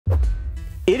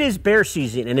it is bear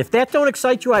season, and if that don't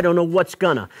excite you, I don't know what's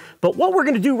gonna. But what we're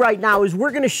gonna do right now is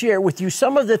we're gonna share with you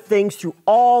some of the things through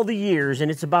all the years, and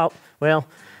it's about, well,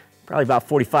 probably about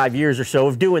 45 years or so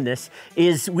of doing this,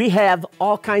 is we have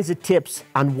all kinds of tips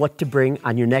on what to bring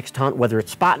on your next hunt, whether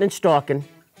it's spotting and stalking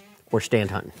or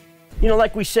stand hunting. You know,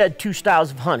 like we said, two styles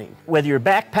of hunting. Whether you're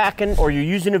backpacking or you're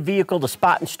using a vehicle to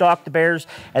spot and stalk the bears,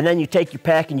 and then you take your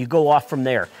pack and you go off from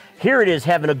there. Here it is,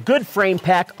 having a good frame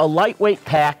pack, a lightweight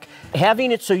pack,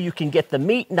 having it so you can get the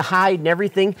meat and the hide and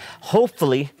everything,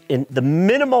 hopefully, in the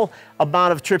minimal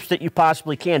amount of trips that you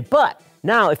possibly can. But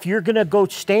now, if you're gonna go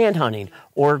stand hunting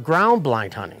or ground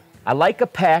blind hunting, I like a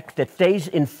pack that stays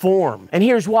in form. And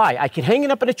here's why. I can hang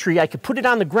it up in a tree, I could put it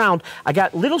on the ground, I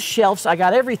got little shelves, I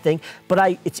got everything,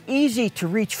 but it's easy to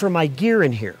reach for my gear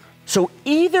in here. So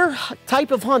either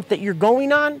type of hunt that you're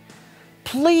going on,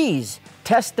 please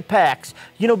test the packs.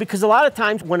 You know, because a lot of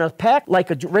times when a pack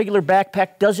like a regular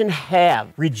backpack doesn't have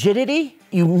rigidity,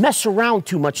 you mess around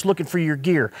too much looking for your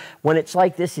gear. When it's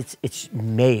like this, it's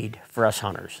made for us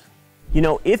hunters. You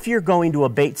know, if you're going to a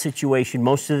bait situation,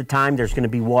 most of the time there's going to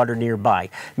be water nearby.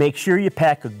 Make sure you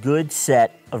pack a good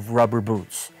set of rubber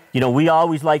boots. You know, we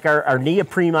always like our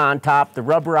neoprene on top, the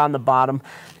rubber on the bottom.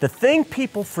 The thing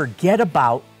people forget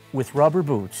about with rubber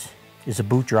boots is a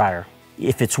boot dryer.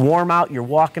 If it's warm out, you're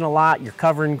walking a lot, you're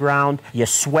covering ground, you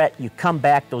sweat, you come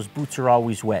back, those boots are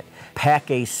always wet. Pack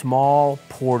a small,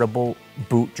 portable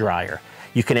boot dryer.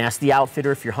 You can ask the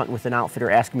outfitter if you're hunting with an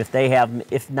outfitter, ask them if they have them.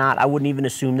 If not, I wouldn't even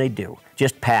assume they do.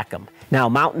 Just pack them. Now,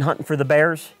 mountain hunting for the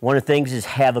bears, one of the things is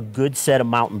have a good set of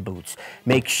mountain boots.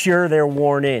 Make sure they're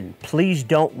worn in. Please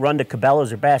don't run to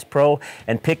Cabela's or Bass Pro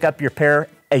and pick up your pair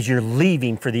as you're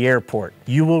leaving for the airport.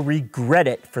 You will regret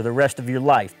it for the rest of your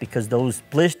life because those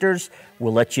blisters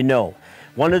will let you know.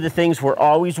 One of the things we're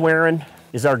always wearing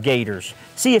is our gaiters.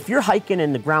 See, if you're hiking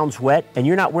and the ground's wet and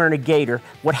you're not wearing a gaiter,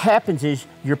 what happens is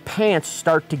your pants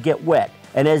start to get wet.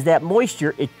 And as that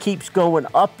moisture, it keeps going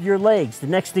up your legs. The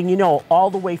next thing you know, all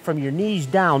the way from your knees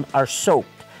down are soaked.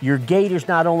 Your gaiters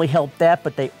not only help that,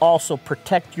 but they also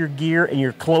protect your gear and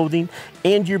your clothing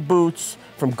and your boots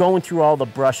from going through all the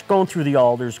brush, going through the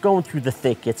alders, going through the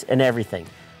thickets and everything.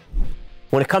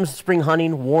 When it comes to spring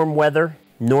hunting, warm weather,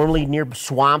 normally near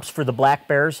swamps for the black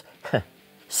bears,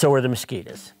 so are the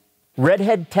mosquitoes.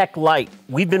 Redhead Tec-Lite.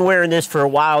 We've been wearing this for a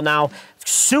while now.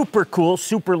 Super cool,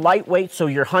 super lightweight, so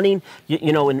you're hunting,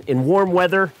 you know, in warm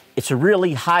weather. It's a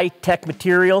really high-tech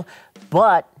material,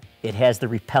 but it has the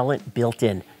repellent built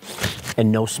in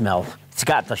and no smell. It's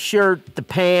got the shirt, the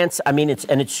pants, I mean,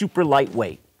 it's super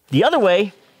lightweight. The other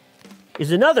way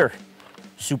is another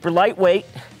super lightweight.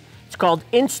 It's called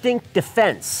Instinct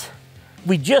Defense.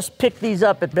 We just picked these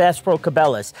up at Bass Pro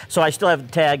Cabela's, so I still have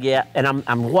the tag yet, and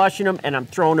I'm washing them and I'm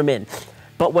throwing them in.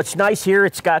 But what's nice here,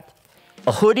 it's got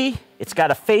a hoodie, it's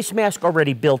got a face mask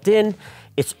already built in,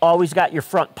 it's always got your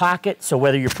front pocket, so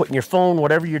whether you're putting your phone,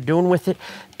 whatever you're doing with it.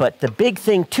 But the big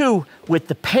thing too, with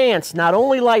the pants, not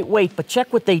only lightweight, but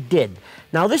check what they did.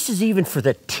 Now this is even for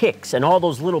the ticks and all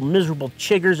those little miserable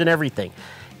chiggers and everything.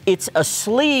 It's a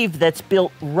sleeve that's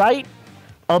built right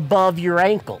above your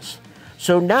ankles.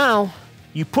 So now,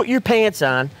 you put your pants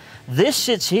on, this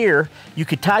sits here, you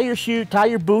could tie your shoe, tie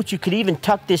your boots, you could even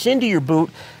tuck this into your boot,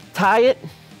 tie it,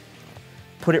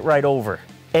 put it right over.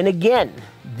 And again,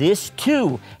 this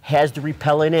too has the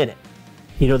repellent in it.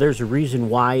 You know, there's a reason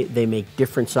why they make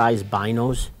different size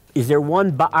binos. Is there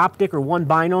one optic or one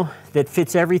bino that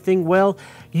fits everything? Well,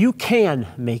 you can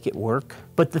make it work,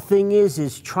 but the thing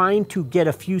is trying to get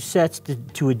a few sets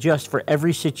to adjust for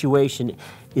every situation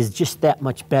is just that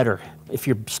much better. If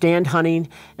you're stand hunting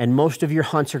and most of your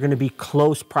hunts are going to be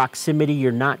close proximity,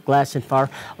 you're not glassing far,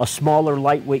 a smaller,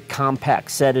 lightweight,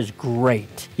 compact set is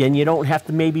great. And you don't have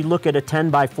to maybe look at a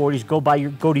 10x40s,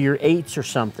 go to your 8s or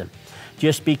something.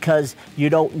 Just because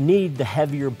you don't need the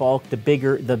heavier bulk, the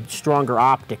bigger, the stronger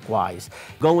optic-wise.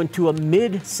 Go into a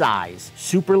mid-size,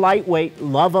 super lightweight,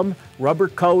 love them,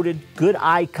 rubber-coated, good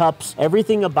eye cups,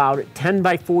 everything about it,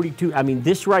 10x42. I mean,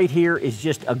 this right here is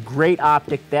just a great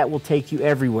optic that will take you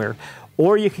everywhere.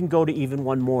 Or you can go to even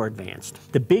one more advanced.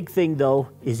 The big thing though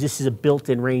is this is a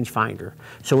built-in rangefinder.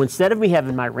 So instead of me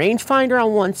having my rangefinder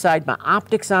on one side, my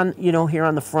optics on, you know, here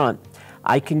on the front,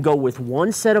 I can go with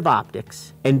one set of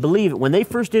optics, and believe it, when they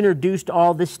first introduced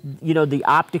all this, you know, the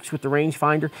optics with the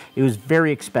rangefinder, it was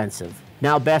very expensive.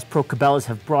 Now Bass Pro Cabela's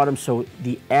have brought them so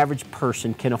the average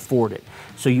person can afford it.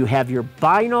 So you have your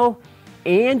bino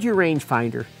and your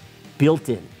rangefinder built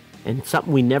in. And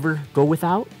something we never go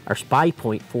without, our Spy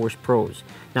Point Force Pros.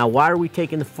 Now, why are we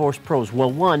taking the Force Pros?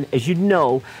 Well, one, as you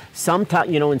know,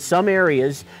 sometimes, you know, in some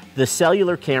areas, the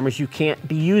cellular cameras, you can't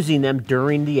be using them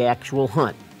during the actual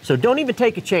hunt. So don't even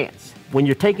take a chance. When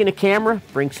you're taking a camera,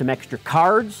 bring some extra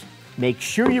cards, make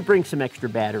sure you bring some extra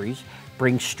batteries,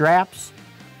 bring straps,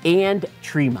 and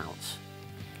tree mounts,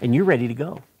 and you're ready to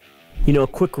go. You know, a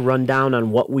quick rundown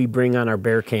on what we bring on our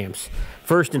bear camps.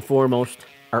 First and foremost,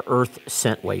 our earth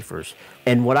scent wafers.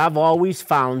 And what I've always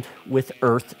found with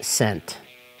earth scent,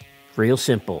 real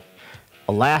simple,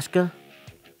 Alaska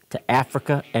to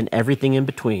Africa and everything in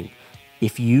between.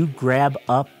 If you grab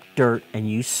up dirt and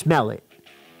you smell it,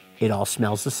 it all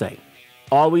smells the same.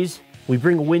 Always, we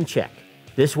bring a wind check.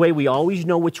 This way we always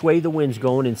know which way the wind's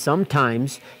going, and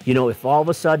sometimes, you know, if all of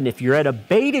a sudden, if you're at a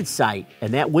baited site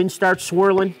and that wind starts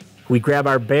swirling, we grab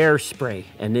our bear spray,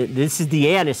 and this is the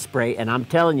anise spray, and I'm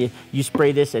telling you, you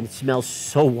spray this and it smells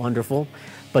so wonderful.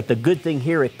 But the good thing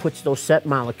here, it puts those scent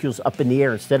molecules up in the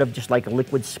air instead of just like a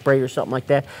liquid spray or something like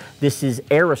that. This is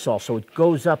aerosol, so it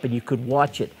goes up and you could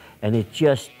watch it, and it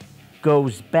just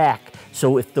goes back.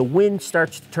 So if the wind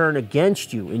starts to turn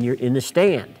against you and you're in the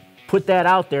stand, put that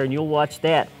out there and you'll watch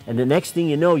that. And the next thing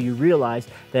you know, you realize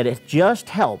that it just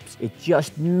helps. It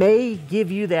just may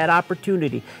give you that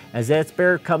opportunity. As that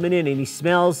bear coming in and he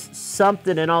smells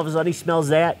something and all of a sudden he smells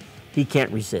that, he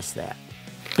can't resist that.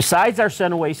 Besides our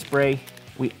scent away spray,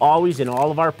 we always, in all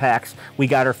of our packs, we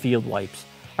got our field wipes.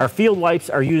 Our field wipes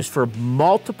are used for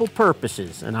multiple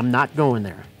purposes, and I'm not going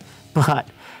there, but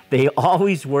they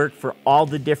always work for all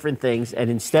the different things. And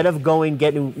instead of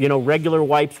getting, you know, regular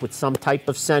wipes with some type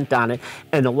of scent on it,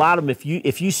 and a lot of them,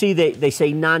 if you see they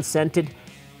say non-scented,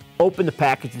 open the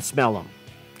package and smell them,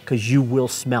 because you will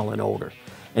smell an odor.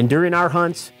 And during our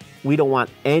hunts, we don't want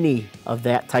any of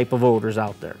that type of odors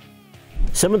out there.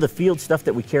 Some of the field stuff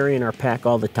that we carry in our pack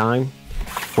all the time,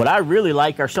 what I really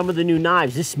like are some of the new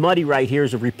knives. This Muddy right here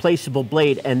is a replaceable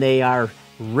blade, and they are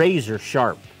razor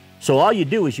sharp. So all you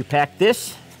do is you pack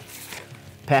this,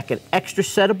 pack an extra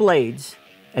set of blades,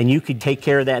 and you could take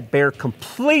care of that bear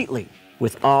completely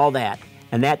with all that.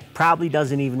 And that probably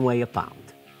doesn't even weigh a pound.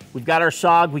 We've got our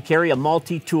SOG. We carry a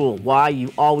multi-tool. Why?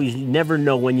 You always never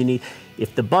know when you need.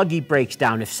 If the buggy breaks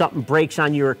down, if something breaks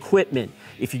on your equipment,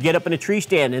 if you get up in a tree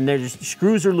stand and there's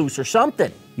screws are loose or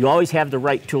something, you always have the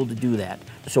right tool to do that.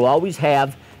 So always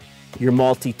have your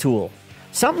multi-tool.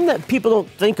 Something that people don't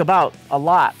think about a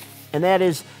lot, and that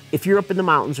is, if you're up in the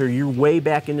mountains or you're way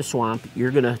back in the swamp,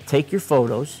 you're gonna take your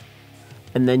photos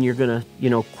and then you're gonna, you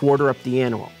know, quarter up the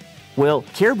animal. Well,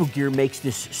 Caribou Gear makes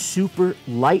this super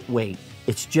lightweight.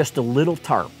 It's just a little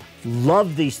tarp.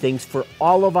 Love these things for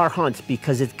all of our hunts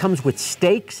because it comes with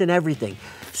stakes and everything.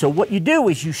 So what you do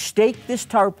is you stake this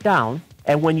tarp down,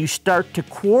 and when you start to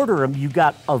quarter them, you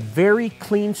got a very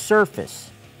clean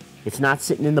surface. It's not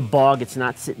sitting in the bog, it's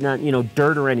not sitting on, you know,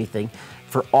 dirt or anything,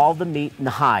 for all the meat and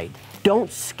the hide.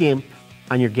 Don't skimp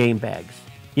on your game bags.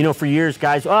 You know, for years,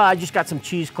 guys, oh, I just got some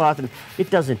cheesecloth, and it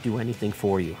doesn't do anything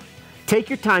for you. Take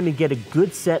your time and get a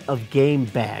good set of game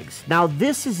bags. Now,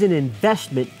 this is an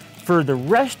investment for the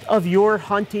rest of your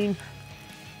hunting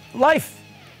life.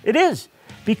 It is,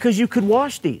 because you could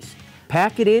wash these.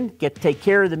 Pack it in, take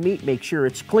care of the meat, make sure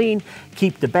it's clean,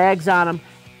 keep the bags on them,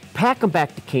 pack them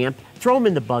back to camp, throw them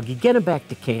in the buggy, get them back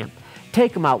to camp,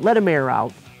 take them out, let them air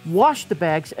out, wash the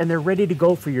bags, and they're ready to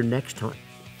go for your next hunt.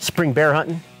 Spring bear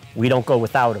hunting, we don't go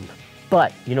without them.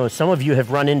 But, you know, some of you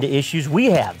have run into issues we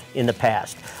have in the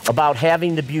past about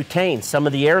having the butane. Some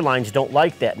of the airlines don't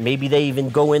like that. Maybe they even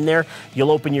go in there,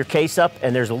 you'll open your case up,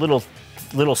 and there's a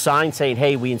little sign saying,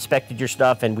 hey, we inspected your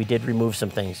stuff and we did remove some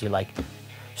things. You're like,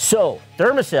 so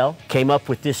Thermacell came up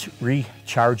with this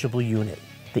rechargeable unit,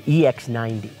 the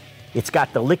EX90. It's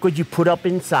got the liquid you put up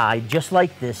inside, just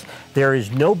like this. There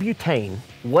is no butane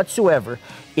whatsoever.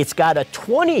 It's got a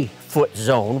 20-foot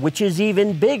zone, which is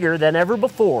even bigger than ever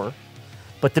before.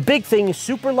 But the big thing is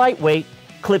super lightweight,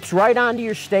 clips right onto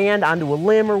your stand, onto a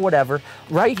limb or whatever.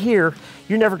 Right here,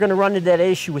 you're never gonna run into that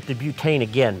issue with the butane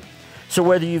again. So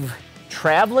whether you're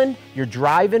traveling, you're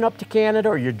driving up to Canada,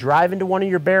 or you're driving to one of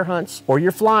your bear hunts, or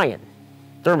you're flying,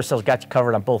 Thermacell's got you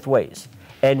covered on both ways.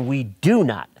 And we do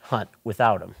not hunt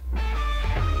without them.